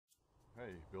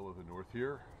Hey, Bill of the North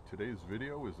here. Today's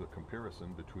video is a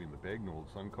comparison between the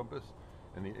Bagnold Sun Compass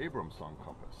and the Abrams Sun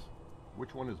Compass.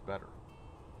 Which one is better?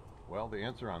 Well, the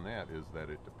answer on that is that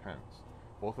it depends.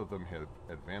 Both of them have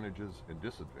advantages and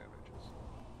disadvantages.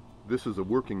 This is a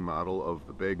working model of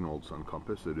the Bagnold Sun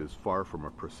Compass. It is far from a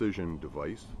precision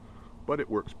device, but it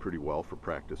works pretty well for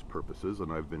practice purposes,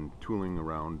 and I've been tooling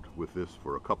around with this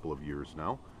for a couple of years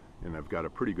now, and I've got a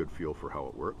pretty good feel for how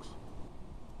it works.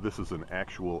 This is an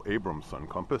actual Abrams Sun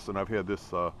Compass, and I've had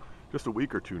this just a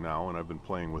week or two now, and I've been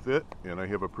playing with it, and I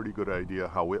have a pretty good idea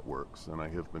how it works, and I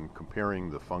have been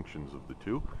comparing the functions of the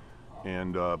two,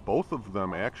 and both of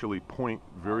them actually point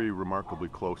very remarkably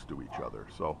close to each other.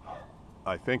 So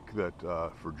I think that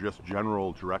for just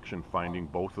general direction finding,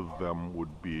 both of them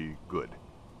would be good.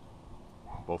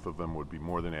 Both of them would be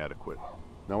more than adequate.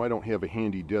 Now, I don't have a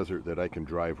handy desert that I can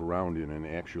drive around in and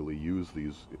actually use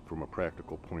these from a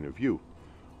practical point of view,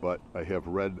 but I have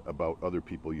read about other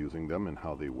people using them and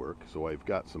how they work, so I've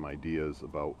got some ideas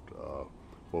about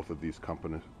both of these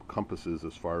compasses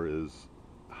as far as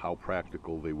how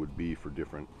practical they would be for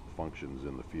different functions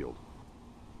in the field.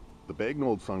 The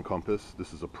Bagnold Sun Compass,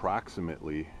 this is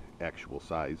approximately actual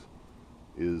size,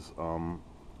 is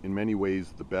in many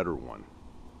ways the better one.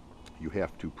 You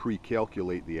have to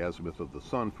pre-calculate the azimuth of the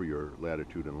sun for your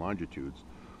latitude and longitudes,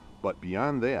 but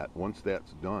beyond that, once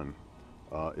that's done,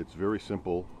 it's very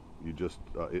simple. You just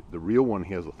the real one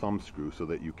has a thumb screw so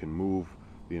that you can move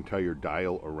the entire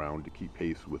dial around to keep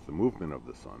pace with the movement of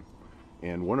the sun.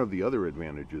 And one of the other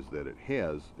advantages that it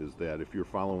has is that if you're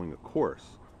following a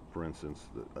course, for instance,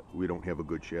 we don't have a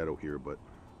good shadow here, but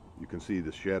you can see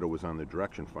the shadow is on the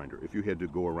direction finder. If you had to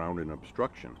go around an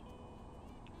obstruction,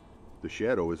 the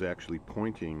shadow is actually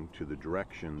pointing to the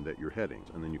direction that you're heading,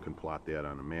 and then you can plot that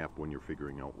on a map when you're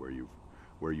figuring out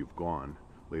where you've gone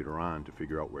later on to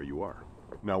figure out where you are.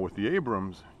 Now, with the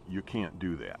Abrams, you can't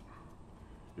do that.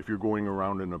 If you're going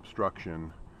around an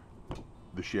obstruction,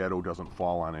 the shadow doesn't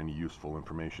fall on any useful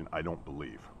information, I don't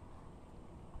believe.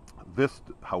 This,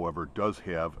 however, does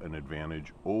have an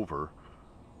advantage over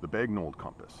the Bagnold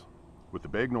compass. With the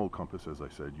Bagnold compass, as I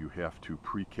said, you have to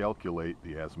pre-calculate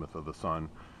the azimuth of the sun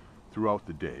throughout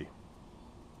the day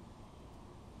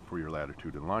for your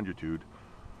latitude and longitude.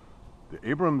 The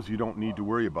Abrams, you don't need to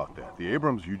worry about that. The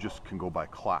Abrams, you just can go by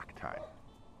clock time.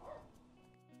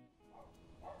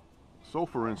 So,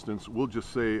 for instance, we'll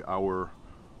just say our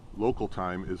local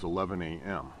time is 11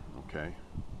 a.m., okay?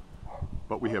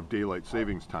 But we have daylight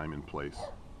savings time in place.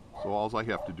 So all I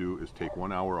have to do is take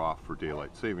 1 hour off for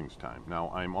daylight savings time. Now,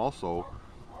 I'm also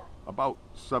about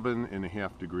 7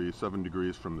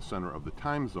 degrees from the center of the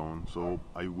time zone, so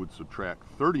I would subtract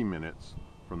 30 minutes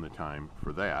from the time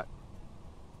for that.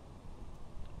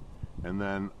 And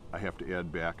then I have to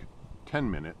add back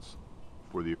 10 minutes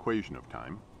for the equation of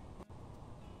time.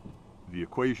 The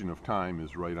equation of time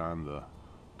is right on the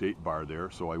date bar there,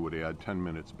 so I would add 10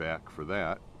 minutes back for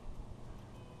that.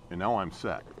 And now I'm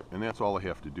set, and that's all I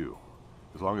have to do.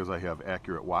 As long as I have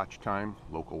accurate watch time,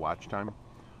 local watch time,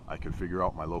 I can figure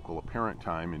out my local apparent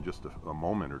time in just a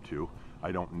moment or two.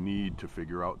 I don't need to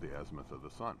figure out the azimuth of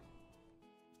the sun.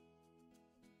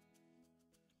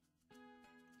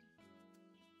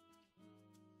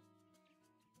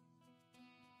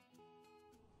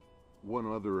 One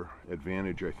other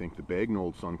advantage I think the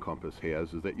Bagnold Sun Compass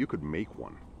has is that you could make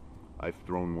one. I've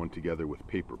thrown one together with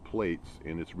paper plates,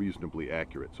 and it's reasonably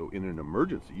accurate. So in an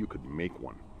emergency, you could make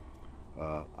one.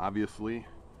 Obviously,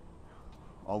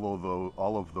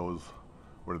 all of those,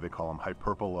 what do they call them,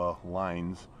 hyperbola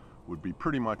lines would be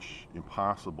pretty much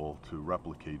impossible to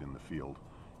replicate in the field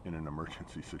in an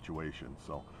emergency situation.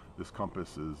 So this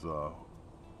compass is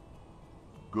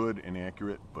good and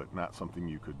accurate, but not something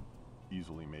you could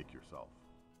easily make yourself.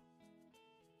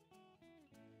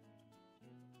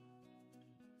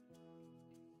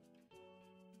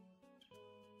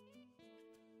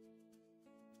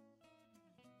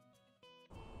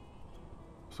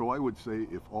 So I would say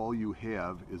if all you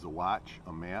have is a watch,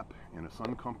 a map, and a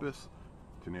sun compass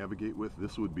to navigate with,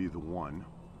 this would be the one,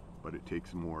 but it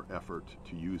takes more effort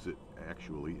to use it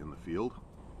actually in the field.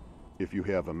 If you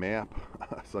have a map,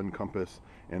 a sun compass,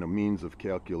 and a means of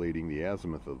calculating the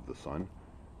azimuth of the sun,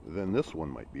 then this one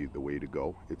might be the way to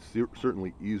go. It's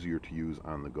certainly easier to use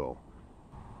on the go.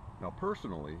 Now,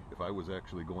 personally, if I was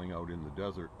actually going out in the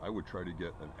desert, I would try to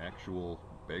get an actual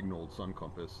Bagnold Sun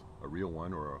Compass, a real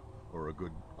one or a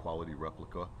good quality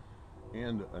replica,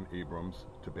 and an Abrams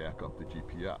to back up the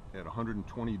GPS. At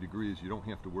 120 degrees, you don't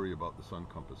have to worry about the sun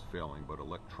compass failing, but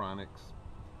electronics,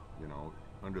 you know,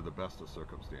 under the best of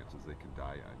circumstances, they can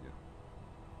die on you.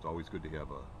 It's always good to have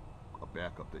a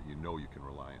backup that you know you can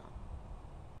rely on.